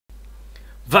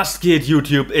Was geht,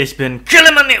 YouTube? Ich bin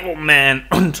Calamanero-Man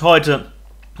und heute,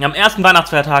 am ersten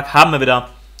Weihnachtsfeiertag, haben wir wieder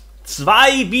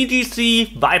zwei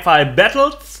VGC Wi Fi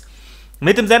Battles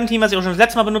mit demselben Team, was ich auch schon das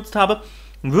letzte Mal benutzt habe.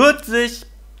 Wird sich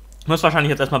wahrscheinlich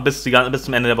jetzt erstmal bis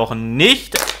zum Ende der Woche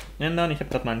nicht ändern. Ich habe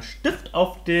gerade meinen Stift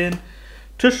auf den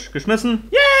Tisch geschmissen.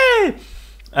 Yay!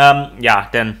 Ja,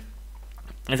 denn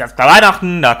es ist erst bei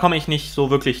Weihnachten, da komme ich nicht so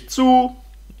wirklich zu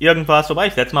irgendwas, wobei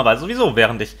ich letztes Mal weiß sowieso,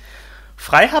 während ich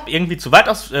frei habe, irgendwie zu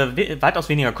weitaus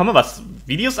weniger komme, was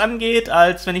Videos angeht,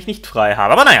 als wenn ich nicht frei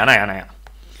habe. Aber naja.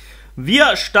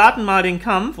 Wir starten mal den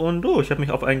Kampf und ich habe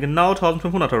mich auf ein genau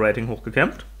 1500er Rating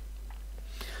hochgekämpft.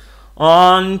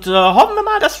 Und hoffen wir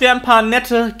mal, dass wir ein paar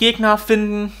nette Gegner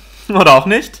finden. Oder auch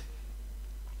nicht.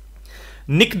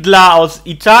 Nickdla aus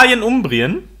Italien,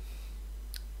 Umbrien.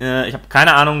 Ich habe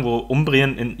keine Ahnung, wo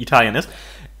Umbrien in Italien ist.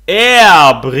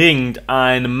 Er bringt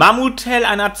ein Mammutel,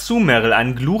 ein Azumarill,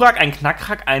 ein Glurak, ein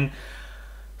Knackrack, ein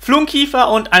Flunkiefer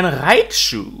und ein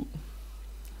Raichu.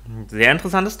 Sehr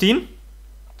interessantes Team.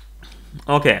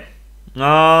 Okay.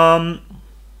 Wenn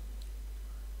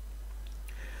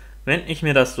ich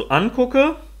mir das so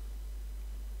angucke,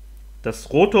 das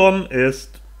Rotom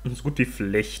ist so gut wie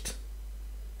Pflicht.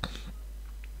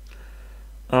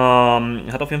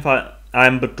 Hat auf jeden Fall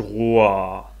einen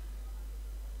Bedroher.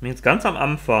 Jetzt ganz am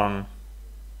Anfang.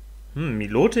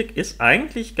 Milotic ist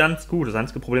eigentlich ganz gut. Das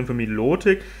einzige Problem für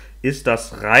Milotic ist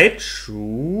das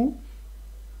Raichu.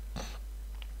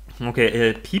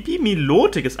 Okay, Pipi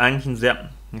Milotic ist eigentlich ein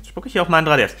sehr... Jetzt spucke ich hier auf meinen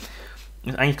 3DS.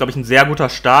 Ist eigentlich, glaube ich, ein sehr guter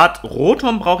Start.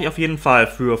 Rotom brauche ich auf jeden Fall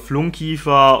für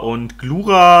Flunkiefer und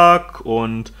Glurak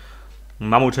und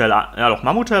Mammutel. Ja, doch,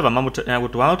 Mammutel, weil Mammutel... Ja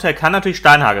gut, Mammutel kann natürlich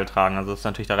Steinhagel tragen. Also ist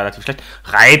natürlich da relativ schlecht.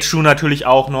 Raichu natürlich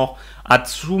auch noch.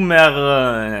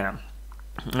 Azumarill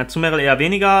eher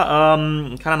weniger.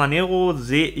 Calamanero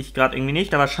sehe ich gerade irgendwie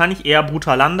nicht. Da wahrscheinlich eher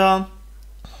Brutalanda.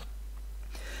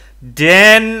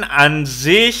 Denn an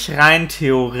sich rein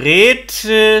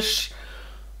theoretisch...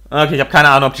 Okay, ich habe keine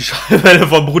Ahnung, ob die Schallwelle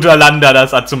von Brutalanda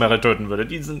das Azumarill töten würde.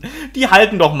 Die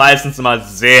halten doch meistens immer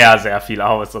sehr, sehr viel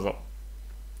aus. Also,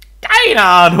 keine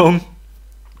Ahnung.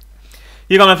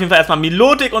 Hier kommen auf jeden Fall erstmal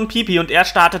Milotic und Pipi. Und er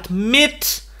startet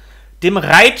mit dem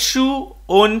Raichu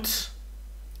und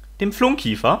dem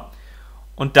Flunkiefer.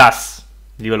 Und das,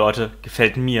 liebe Leute,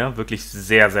 gefällt mir wirklich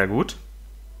sehr, sehr gut.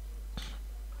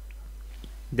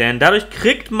 Denn dadurch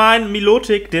kriegt mein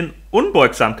Milotic den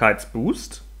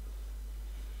Unbeugsamkeitsboost.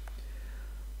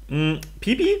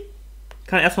 Pipi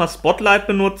kann erstmal Spotlight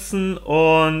benutzen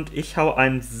und ich hau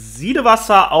ein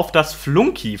Siedewasser auf das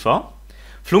Flunkiefer.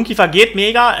 Flunkiefer geht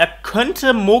mega. Er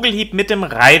könnte Mogelhieb mit dem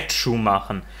Raichu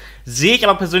machen. Sehe ich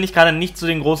aber persönlich gerade nicht so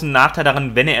den großen Nachteil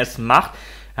darin, wenn er es macht.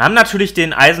 Wir haben natürlich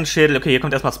den Eisenschädel. Okay, hier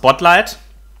kommt erstmal Spotlight.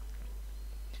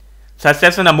 Das heißt,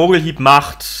 selbst wenn er Mogelhieb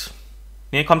macht...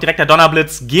 Hier kommt direkt der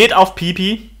Donnerblitz. Geht auf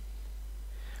Pipi.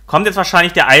 Kommt jetzt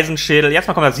wahrscheinlich der Eisenschädel. Jetzt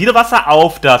mal kommt das Siedewasser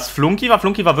auf das Flunkiefer.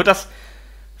 Flunkiefer wird das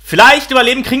vielleicht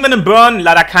überleben. Kriegen wir einen Burn?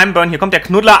 Leider keinen Burn. Hier kommt der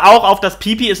Knuddler auch auf das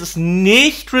Pipi. Es ist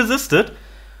nicht resisted.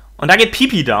 Und da geht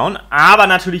Pipi down. Aber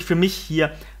natürlich für mich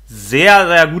hier... sehr,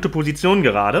 sehr gute Position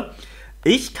gerade.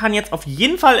 Ich kann jetzt auf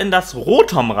jeden Fall in das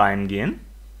Rotom reingehen.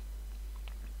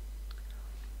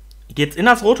 Ich gehe jetzt in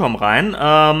das Rotom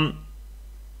rein.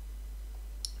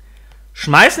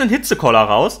 Schmeiße einen Hitzekoller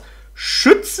raus.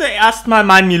 Schütze erstmal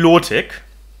meinen Milotic.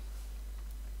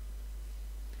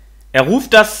 Er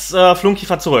ruft das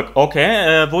Flunkiefer zurück.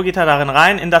 Okay, wo geht er darin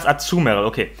rein? In das Azumarill.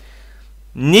 Okay.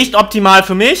 Nicht optimal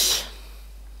für mich,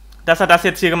 dass er das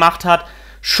jetzt hier gemacht hat.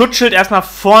 Schutzschild erstmal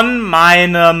von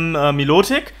meinem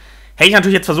Milotic. Hätte ich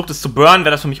natürlich jetzt versucht, es zu burnen,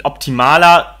 wäre das für mich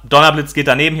optimaler. Donnerblitz geht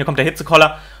daneben, hier kommt der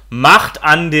Hitzekoller. Macht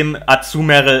an dem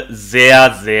Azumarill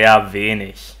sehr, sehr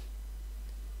wenig.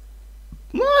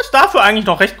 Ist dafür eigentlich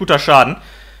noch recht guter Schaden.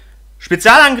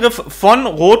 Spezialangriff von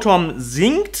Rotom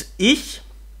sinkt. Ich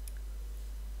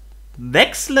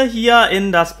wechsle hier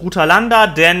in das Brutalanda,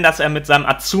 denn dass er mit seinem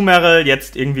Azumarill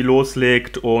jetzt irgendwie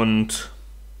loslegt und...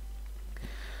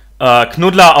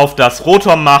 Knuddler auf das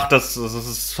Rotom macht, das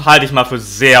halte ich mal für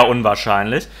sehr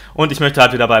unwahrscheinlich. Und ich möchte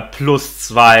halt wieder bei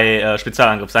 +2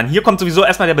 Spezialangriff sein. Hier kommt sowieso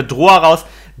erstmal der Bedroher raus,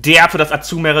 der für das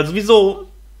Azumarill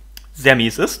sowieso sehr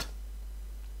mies ist.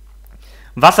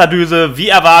 Wasserdüse, wie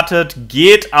erwartet,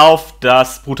 geht auf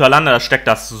das Brutalanda, da steckt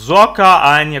das Sorka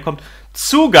ein. Hier kommt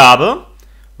Zugabe.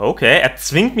 Okay, er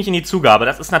zwingt mich in die Zugabe,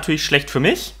 das ist natürlich schlecht für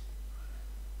mich.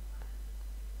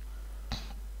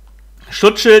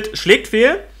 Schutzschild schlägt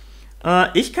fehl.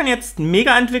 Ich kann jetzt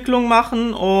Mega-Entwicklung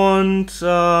machen und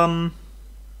dann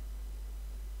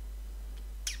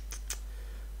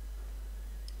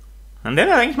werden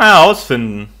wir eigentlich mal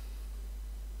herausfinden,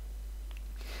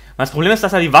 Das Problem ist,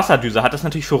 dass er die Wasserdüse hat. Das ist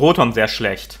natürlich für Rotom sehr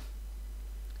schlecht.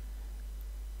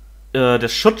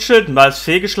 Das Schutzschild, weil es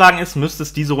fehlgeschlagen ist, müsste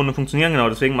es diese Runde funktionieren. Genau,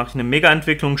 deswegen mache ich eine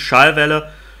Mega-Entwicklung.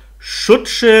 Schallwelle,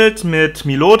 Schutzschild mit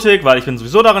Milotic, weil ich bin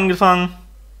sowieso darin gefangen.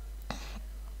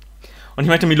 Und ich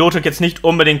möchte Milotic jetzt nicht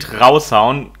unbedingt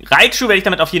raushauen. Raichu werde ich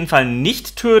damit auf jeden Fall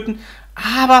nicht töten.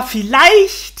 Aber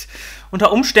vielleicht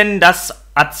unter Umständen das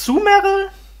Azumarill?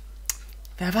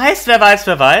 Wer weiß, wer weiß,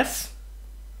 wer weiß.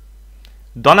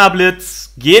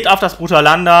 Donnerblitz geht auf das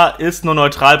Brutalanda, ist nur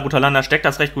neutral. Brutalanda steckt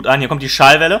das recht gut ein. Hier kommt die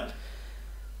Schallwelle.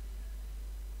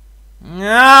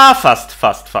 Ja, fast.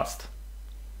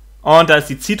 Und da ist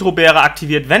die Zitrobeere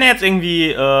aktiviert. Wenn er jetzt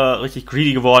irgendwie richtig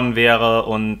greedy geworden wäre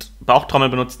und Bauchtrommel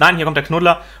benutzt. Nein, hier kommt der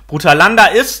Knuddler. Brutalanda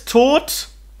ist tot.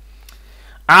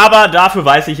 Aber dafür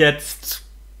weiß ich jetzt,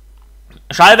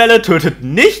 Schallwelle tötet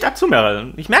nicht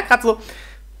Azumarill. Ich merke gerade so,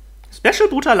 Special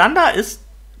Brutalanda ist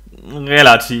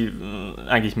relativ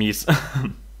eigentlich mies.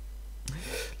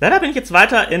 Leider bin ich jetzt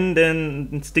weiter in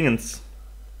den Dingens.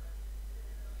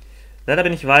 Leider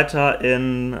bin ich weiter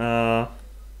in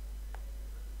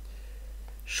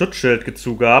Schutzschild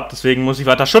gehabt, deswegen muss ich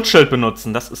weiter Schutzschild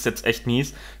benutzen. Das ist jetzt echt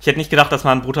mies. Ich hätte nicht gedacht, dass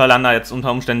mein Brutalanda jetzt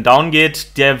unter Umständen down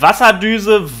geht. Der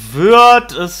Wasserdüse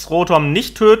wird es Rotom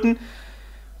nicht töten.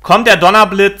 Kommt der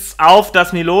Donnerblitz auf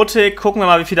das Milotic. Gucken wir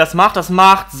mal, wie viel das macht. Das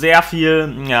macht sehr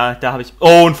viel. Ja, da habe ich...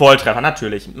 Oh, ein Volltreffer,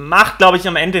 natürlich. Macht, glaube ich,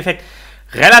 im Endeffekt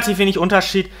relativ wenig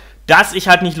Unterschied, dass ich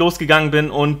halt nicht losgegangen bin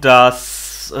und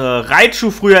das Raichu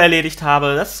früher erledigt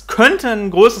habe. Das könnte ein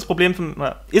großes Problem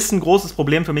ist ein großes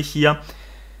Problem für mich hier.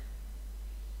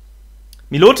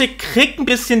 Milotic kriegt ein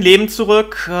bisschen Leben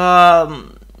zurück.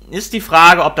 Ist die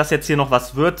Frage, ob das jetzt hier noch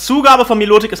was wird. Zugabe von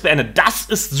Milotic ist beendet. Das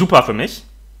ist super für mich.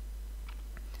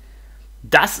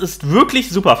 Das ist wirklich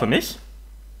super für mich.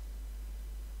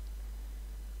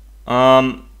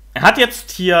 Er hat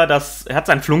jetzt hier er hat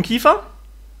seinen Flunkiefer.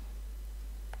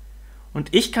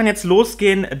 Und ich kann jetzt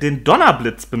losgehen, den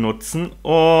Donnerblitz benutzen.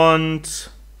 Und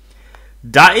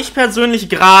da ich persönlich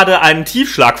gerade einen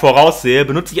Tiefschlag voraussehe,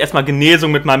 benutze ich erstmal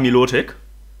Genesung mit meinem Milotic.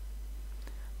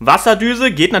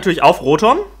 Wasserdüse geht natürlich auf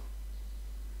Rotom.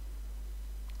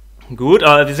 Gut,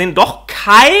 aber wir sehen doch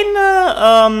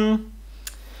keinen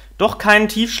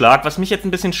Tiefschlag, was mich jetzt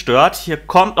ein bisschen stört. Hier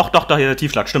kommt, doch, hier der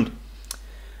Tiefschlag, stimmt.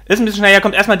 Ist ein bisschen schnell, hier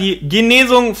kommt erstmal die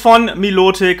Genesung von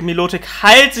Milotic. Milotic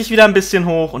heilt sich wieder ein bisschen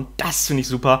hoch und das finde ich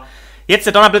super. Jetzt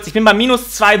der Donnerblitz, ich bin bei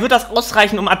 -2, wird das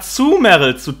ausreichen, um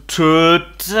Azumarill zu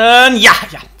töten? Ja.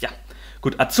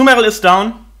 Gut, Azumarill ist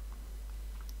down.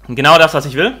 Genau das, was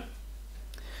ich will.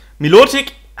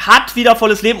 Milotic hat wieder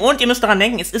volles Leben und ihr müsst daran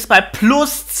denken, es ist bei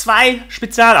 +2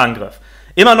 Spezialangriff.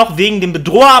 Immer noch wegen dem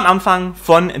Bedroher am Anfang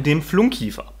von dem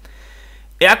Flunkiefer.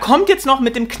 Er kommt jetzt noch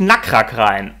mit dem Knackrack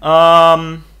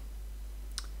rein.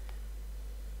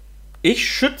 Ich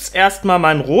schütze erstmal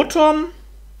meinen Rotom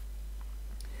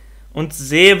und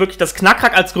sehe wirklich das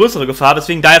Knackrack als größere Gefahr,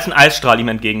 weswegen da jetzt ein Eisstrahl ihm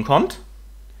entgegenkommt.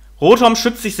 Rotom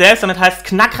schützt sich selbst, damit heißt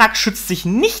Knackrack schützt sich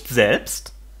nicht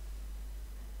selbst.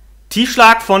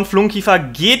 Tiefschlag von Flunkiefer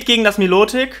geht gegen das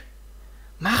Milotic.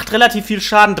 Macht relativ viel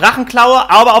Schaden. Drachenklaue,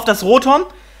 aber auf das Rotom.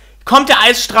 Kommt der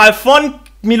Eisstrahl von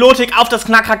Milotic auf das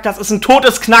Knackrack. Das ist ein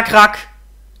totes Knackrack.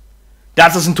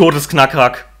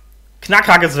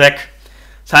 Knackrack ist weg.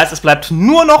 Das heißt, es bleibt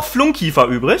nur noch Flunkiefer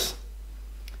übrig.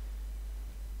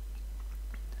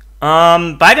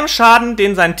 Bei dem Schaden,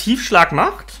 den sein Tiefschlag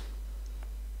macht,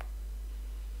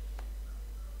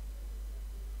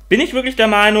 bin ich wirklich der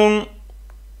Meinung,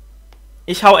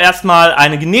 ich hau erstmal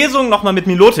eine Genesung nochmal mit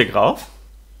Milotic rauf.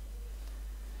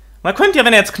 Man könnte ja,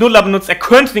 wenn er jetzt Knuddler benutzt, er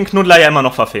könnte den Knuddler ja immer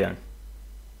noch verfehlen.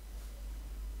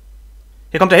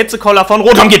 Hier kommt der Hitzekoller von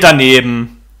Rotom, geht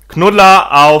daneben.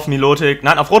 Knuddler auf Milotic,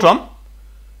 nein, auf Rotom.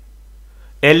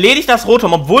 Erledigt das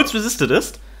Rotom, obwohl es resisted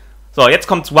ist. So, jetzt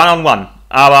kommt's One-on-One.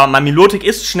 Aber mein Milotic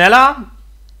ist schneller.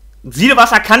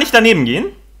 Siedewasser kann nicht daneben gehen.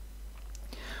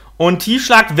 Und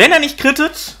Tiefschlag, wenn er nicht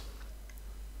crittet.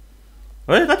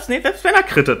 Selbst wenn er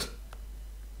crittet.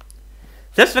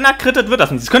 Selbst wenn er crittet, wird das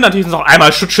nicht. Ich könnte natürlich noch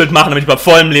einmal Schutzschild machen, damit ich bei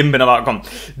vollem Leben bin, aber komm.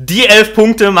 Die 11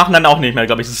 Punkte machen dann auch nicht mehr,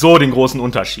 glaube ich, so den großen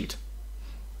Unterschied.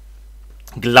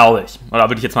 Glaube ich. Oder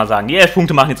würde ich jetzt mal sagen, die 11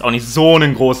 Punkte machen jetzt auch nicht so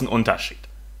einen großen Unterschied.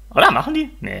 Oder? Machen die?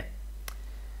 Nee.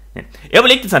 Er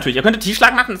überlegt jetzt natürlich, er könnte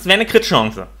Tiefschlag machen, das wäre eine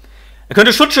Crit-Chance. Er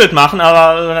könnte Schutzschild machen,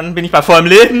 aber dann bin ich bei vollem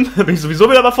Leben. Bin ich sowieso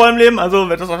wieder bei vollem Leben, also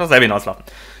wird das auf dasselbe hinauslaufen.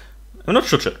 Er benutzt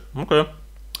Schutzschild. Okay.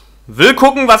 Will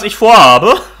gucken, was ich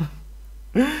vorhabe.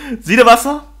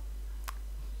 Siedewasser.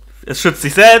 Es schützt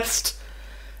sich selbst.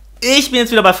 Ich bin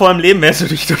jetzt wieder bei vollem Leben. Wäre es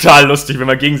natürlich total lustig, wenn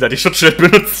wir gegenseitig Schutzschild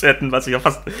benutzt hätten, was ich ja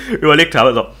fast überlegt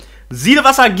habe. So.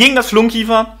 Siedewasser gegen das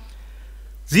Flunkiefer.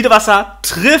 Siedewasser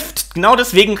trifft. Genau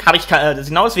deswegen mag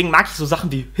ich so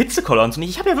Sachen wie Hitzekoller und so nicht.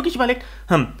 Ich habe ja wirklich überlegt,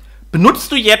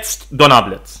 benutzt du jetzt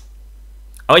Donnerblitz?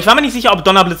 Aber ich war mir nicht sicher, ob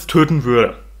Donnerblitz töten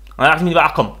würde. Und dann dachte ich mir lieber,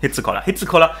 ach komm, Hitzekoller.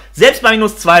 Hitzekoller, selbst bei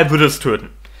 -2 würde es töten.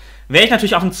 Wäre ich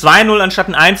natürlich auf ein 2-0 anstatt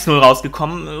ein 1-0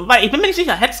 rausgekommen, weil ich bin mir nicht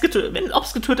sicher, ob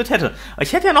es getötet hätte. Aber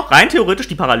ich hätte ja noch rein theoretisch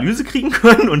die Paralyse kriegen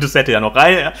können und es hätte ja noch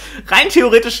rein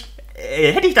theoretisch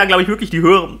hätte ich da, glaube ich, wirklich die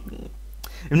höhere.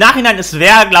 Im Nachhinein, es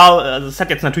hat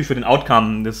jetzt natürlich für den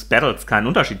Outcome des Battles keinen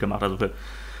Unterschied gemacht, also für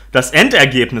das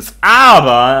Endergebnis.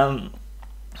 Aber,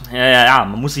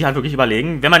 man muss sich halt wirklich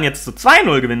überlegen, wenn man jetzt so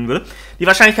 2-0 gewinnen würde, die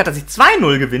Wahrscheinlichkeit, dass ich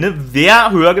 2-0 gewinne,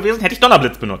 wäre höher gewesen, hätte ich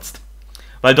Donnerblitz benutzt.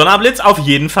 Weil Donnerblitz auf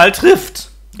jeden Fall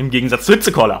trifft, im Gegensatz zu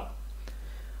Hitzekoller.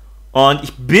 Und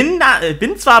ich bin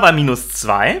zwar bei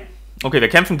 -2, okay, wir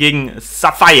kämpfen gegen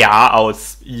Sapphire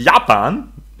aus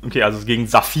Japan, okay, also gegen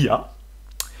Saphir.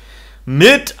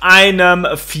 Mit einem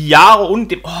Fiaro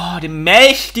und dem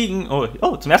mächtigen...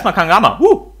 Oh, zum ersten Mal Kangama.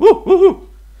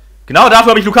 Genau dafür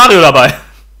habe ich Lucario dabei.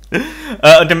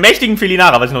 Und dem mächtigen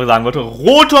Felinara, was ich noch sagen wollte.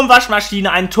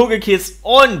 Rotom-Waschmaschine, ein Togekiss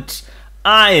und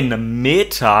ein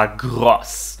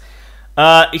Metagross.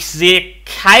 Ich sehe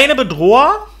keine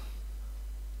Bedroher.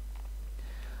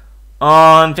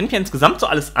 Und wenn ich mir insgesamt so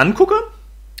alles angucke...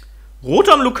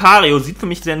 Rotom Lucario sieht für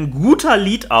mich sehr ein guter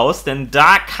Lead aus, denn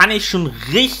da kann ich schon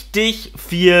richtig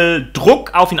viel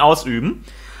Druck auf ihn ausüben.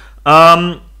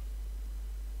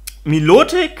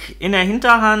 Milotic in der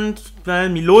Hinterhand, weil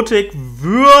Milotic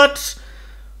wird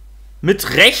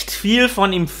mit recht viel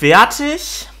von ihm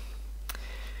fertig.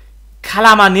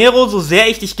 Calamanero, so sehr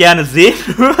ich dich gerne sehen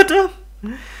würde,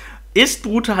 ist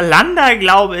Brutalanda,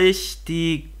 glaube ich,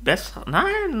 die bessere...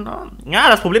 Nein, ja,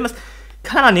 das Problem ist...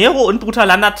 Calamanero und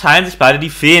Brutalanda teilen sich beide die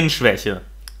Feenschwäche.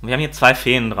 Und wir haben hier 2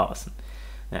 Feen draußen.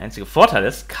 Der einzige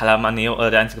Vorteil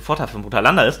von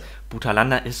Brutalanda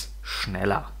ist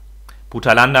schneller.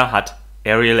 Brutalanda hat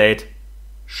Aerialate,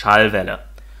 Schallwelle.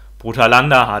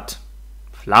 Brutalanda hat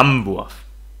Flammenwurf.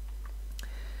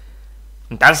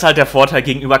 Und das ist halt der Vorteil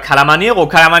gegenüber Calamanero.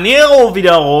 Calamanero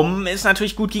wiederum ist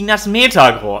natürlich gut gegen das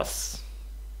Metagross.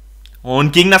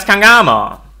 Und gegen das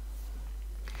Kangama.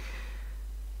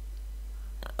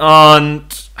 Und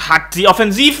hat die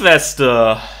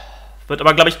Offensivweste. Wird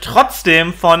aber, glaube ich,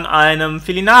 trotzdem von einem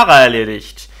Felinara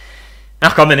erledigt.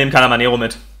 Ach komm, wir nehmen Calamanero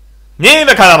mit. Nehmen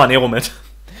wir Calamanero mit.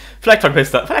 Vielleicht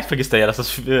vergisst er ja, dass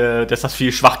das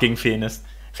viel schwach gegen Feen ist.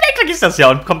 Vielleicht vergisst er es ja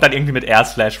und kommt dann irgendwie mit Air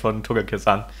Slash von Togekiss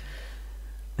an.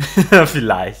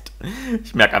 Vielleicht.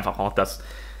 Ich merke einfach auch, dass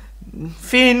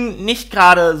Feen nicht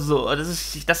gerade so...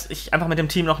 dass ich einfach mit dem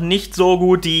Team noch nicht so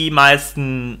gut die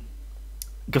meisten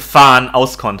Gefahren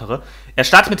auskontere. Er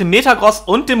startet mit dem Metagross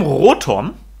und dem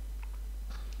Rotom.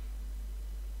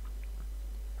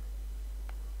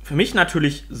 Für mich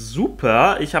natürlich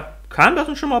super. Ich habe keinen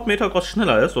blassen Schimmer, ob Metagross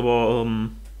schneller ist, aber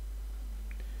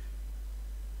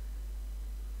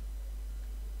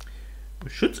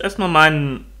ich schütze erstmal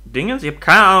meinen Dingens. Ich habe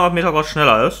keine Ahnung, ob Metagross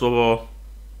schneller ist, aber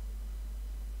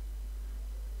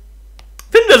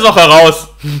finden wir es doch heraus.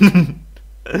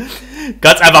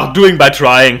 Ganz einfach doing by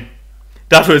trying.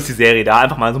 Dafür ist die Serie da,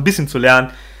 einfach mal so ein bisschen zu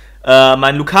lernen.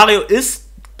 Mein Lucario ist,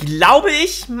 glaube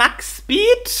ich, Max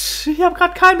Speed. Ich habe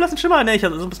gerade keinen blassen Schimmer. Ne, ich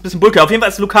habe so ein bisschen Bulke. Auf jeden Fall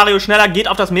ist Lucario schneller, geht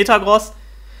auf das Metagross.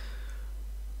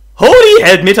 Holy,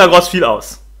 hält Metagross viel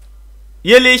aus.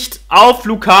 Irrlicht auf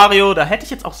Lucario. Da hätte ich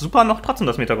jetzt auch super noch trotzdem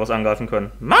das Metagross angreifen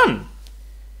können. Mann!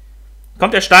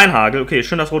 Kommt der Steinhagel. Okay,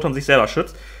 schön, dass Rotom sich selber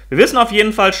schützt. Wir wissen auf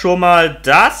jeden Fall schon mal,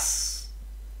 dass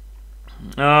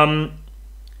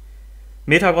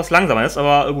Metagross langsamer ist,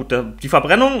 aber gut, die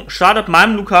Verbrennung schadet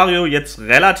meinem Lucario jetzt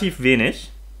relativ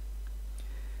wenig.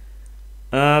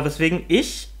 Weswegen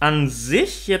ich an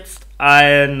sich jetzt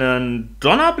einen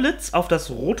Donnerblitz auf das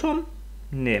Rotom...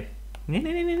 Nee.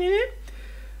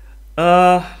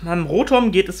 Meinem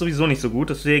Rotom geht es sowieso nicht so gut,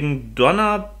 deswegen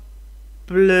Donnerblitz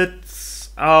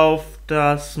auf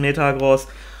das Metagross.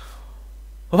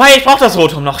 Wobei, ich brauche das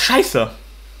Rotom noch. Scheiße,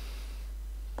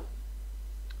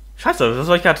 was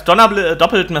soll ich gerade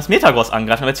doppelt das Metagross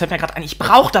angreifen? Aber jetzt fällt mir gerade ein, ich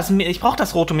brauche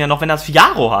das Rotom ja noch, wenn das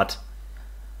Fiaro hat.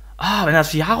 Wenn das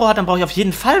Fiaro hat, dann brauche ich auf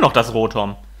jeden Fall noch das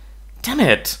Rotom.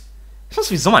 Dammit. Das ist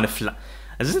sowieso meine Also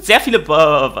es sind sehr viele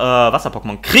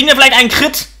Wasser-Pokémon. Kriegen wir vielleicht einen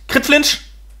Crit? Crit-Flinch?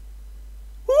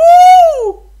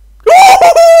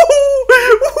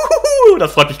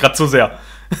 Das freut mich gerade zu sehr.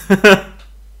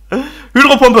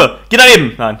 Hydropumpe. Geh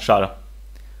daneben. Nein, schade.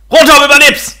 Rotom,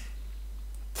 überlebst!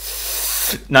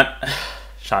 Nein,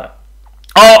 schade.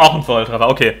 Oh, auch ein Volltreffer,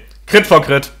 okay. Crit vor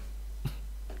Crit.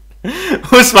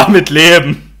 Muss man mit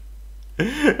leben.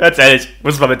 Ganz ehrlich,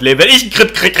 muss man mit leben. Wenn ich einen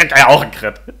Crit krieg, krieg ich ja auch einen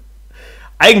Crit.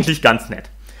 Eigentlich ganz nett.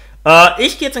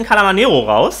 Ich gehe jetzt in Calamanero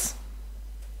raus.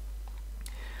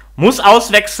 Muss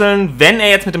auswechseln, wenn er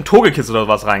jetzt mit dem Togekiss oder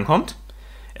sowas reinkommt.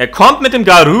 Er kommt mit dem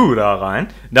Garuda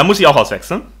rein. Da muss ich auch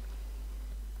auswechseln.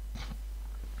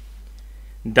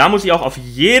 Da muss ich auch auf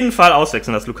jeden Fall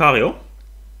auswechseln, das Lucario.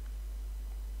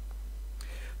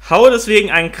 Haue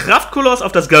deswegen einen Kraftkoloss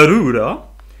auf das Garuda.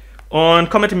 Und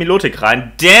komme mit dem Milotic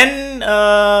rein. Denn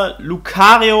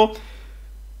Lucario...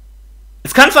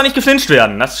 Es kann zwar nicht geflincht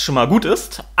werden, das schon mal gut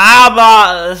ist.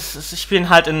 Aber ich bin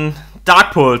halt in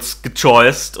Dark Pulse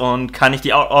gechoiced und kann ich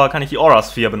die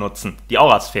Aura-Sphere benutzen. Die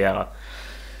Aura-Sphäre.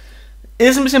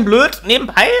 Ist ein bisschen blöd.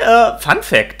 Nebenbei, Fun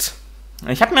Fact.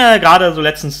 Ich habe mir gerade so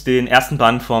letztens den ersten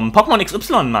Band vom Pokémon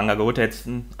XY Manga geholt, der jetzt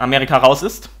in Amerika raus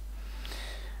ist.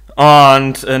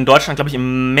 Und in Deutschland, glaube ich,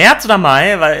 im März oder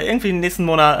Mai, weil irgendwie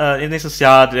nächstes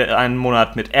Jahr einen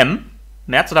Monat mit M.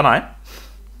 März oder Mai. Haben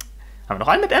wir noch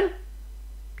einen mit M?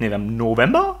 Ne, wir haben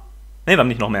November? Ne, wir haben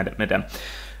nicht noch mehr mit M.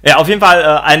 Ja, auf jeden Fall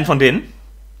einen von denen.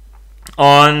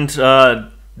 Und das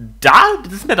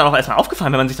ist mir dann auch erstmal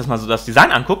aufgefallen, wenn man sich das mal so das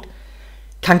Design anguckt.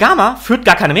 Kangama führt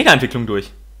gar keine Mega-Entwicklung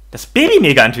durch. Das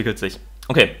Baby-Mega entwickelt sich.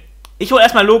 Okay, ich hole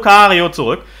erstmal Lucario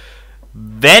zurück.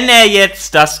 Wenn er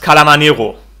jetzt das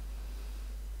Calamanero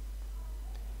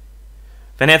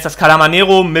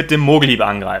mit dem Mogelhieb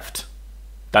angreift,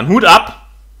 dann Hut ab.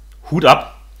 Hut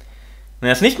ab. Wenn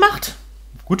er es nicht macht,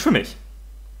 gut für mich.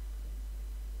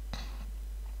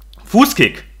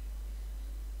 Fußkick.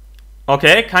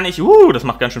 Okay, kann ich... das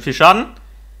macht ganz schön viel Schaden.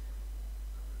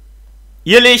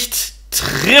 Irrlicht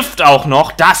trifft auch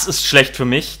noch. Das ist schlecht für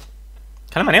mich.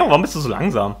 Calamanero, warum bist du so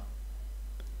langsam?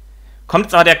 Kommt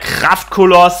jetzt aber der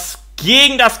Kraftkoloss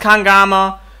gegen das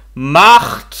Kangama.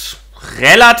 Macht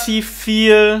relativ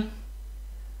viel.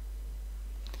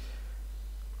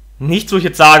 Nichts, wo ich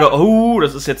jetzt sage, oh,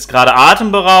 das ist jetzt gerade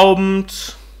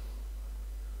atemberaubend.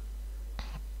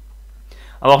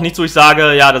 Aber auch nichts, wo ich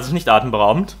sage, ja, das ist nicht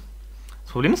atemberaubend.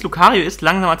 Das Problem ist, Lucario ist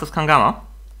langsamer als das Kangama.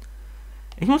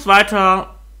 Ich muss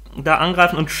weiter da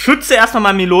angreifen und schütze erstmal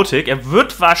meinen Milotic. Er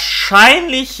wird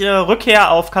wahrscheinlich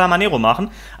Rückkehr auf Calamanero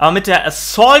machen. Aber mit der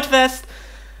Assault Vest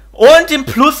und dem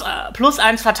Plus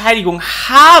 1 Verteidigung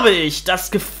habe ich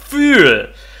das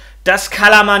Gefühl, dass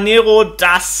Calamanero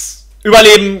das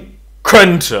überleben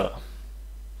könnte.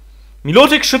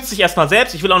 Milotic schützt sich erstmal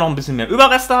selbst. Ich will auch noch ein bisschen mehr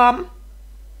Überreste haben.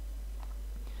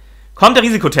 Kommt der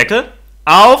Risikotackle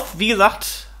auf, wie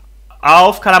gesagt,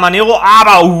 auf Calamanero,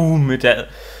 aber mit der...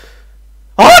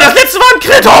 Oh, das letzte war ein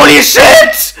Crit, holy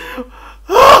shit!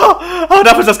 Oh,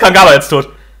 dafür ist das Kangama jetzt tot.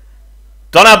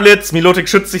 Donnerblitz, Milotic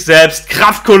schützt sich selbst,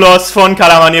 Kraftkoloss von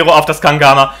Calamanero auf das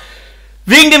Kangama.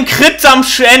 Wegen dem Crit am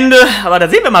Ende, aber da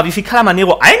sehen wir mal, wie viel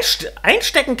Calamanero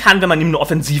einstecken kann, wenn man ihm eine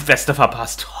Offensivweste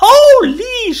verpasst.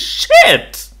 Holy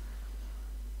shit!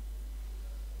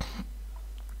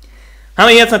 Haben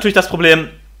wir jetzt natürlich das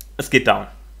Problem, es geht down.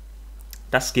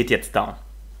 Das geht jetzt down.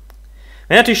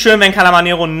 Wäre natürlich schön, wenn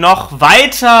Calamanero noch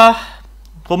weiter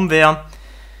rum wäre.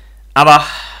 Aber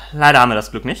leider haben wir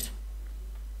das Glück nicht.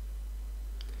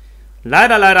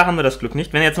 Leider haben wir das Glück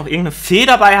nicht. Wenn er jetzt noch irgendeine Fee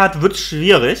dabei hat, wird es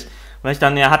schwierig. Weil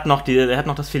er hat noch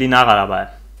das Felinara dabei.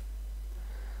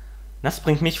 Das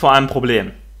bringt mich vor einem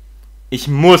Problem. Ich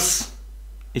muss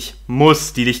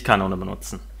die Lichtkanone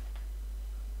benutzen.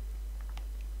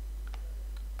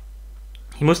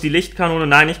 Ich muss die Lichtkanone,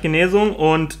 nein, nicht Genesung,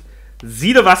 und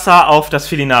Siedewasser auf das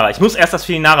Felinara. Ich muss erst das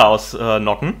Felinara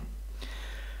ausnocken.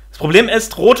 Das Problem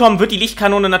ist, Rotom wird die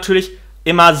Lichtkanone natürlich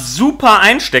immer super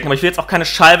einstecken, aber ich will jetzt auch keine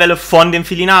Schallwelle von dem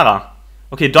Felinara.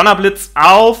 Okay, Donnerblitz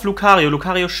auf Lucario.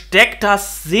 Lucario steckt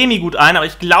das semi-gut ein, aber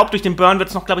ich glaube, durch den Burn wird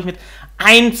es noch, glaube ich, mit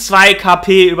 1-2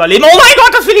 KP überleben. Oh mein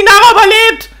Gott, das Felinara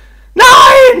überlebt!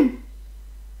 Nein!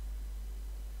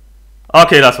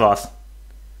 Okay, das war's.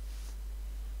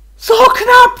 So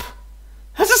knapp!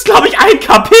 Das ist, glaube ich, 1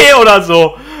 KP oder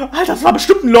so. Alter, das war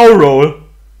bestimmt ein Low-Roll.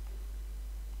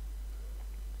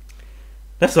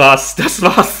 Das war's.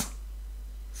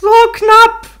 So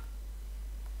knapp.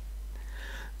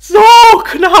 So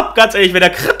knapp. Ganz ehrlich, wäre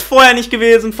der Crit vorher nicht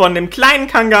gewesen von dem kleinen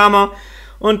Kangama.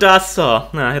 Und das,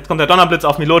 na, jetzt kommt der Donnerblitz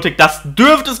auf Milotic. Das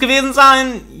dürfte es gewesen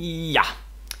sein. Ja.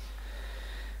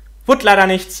 Wurde leider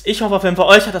nichts. Ich hoffe auf jeden Fall,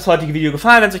 euch hat das heutige Video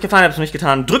gefallen. Wenn es euch gefallen hat, habt ihr es nicht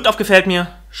getan. Drückt auf Gefällt mir.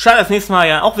 Schaltet das nächste Mal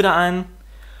ja auch wieder ein.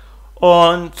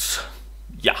 Und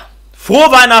ja,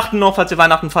 frohe Weihnachten noch, falls ihr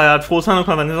Weihnachten feiert. Frohes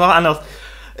Hanukkah, wenn ihr noch anderes.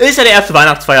 Ist ja der erste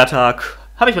Weihnachtsfeiertag.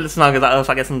 Habe ich letztes Mal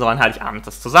vergessen, so an Heiligabend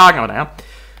das zu sagen, aber naja.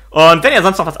 Und wenn ihr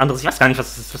sonst noch was anderes, ich weiß gar nicht,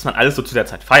 was man alles so zu der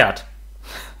Zeit feiert.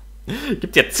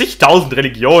 Gibt ja zigtausend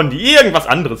Religionen, die irgendwas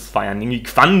anderes feiern. Irgendwie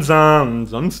Kwanzaa und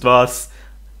sonst was.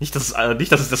 Nicht, dass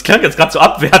das klingt jetzt gerade so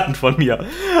abwertend von mir.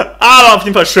 Aber auf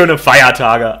jeden Fall schöne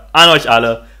Feiertage an euch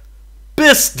alle.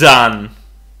 Bis dann!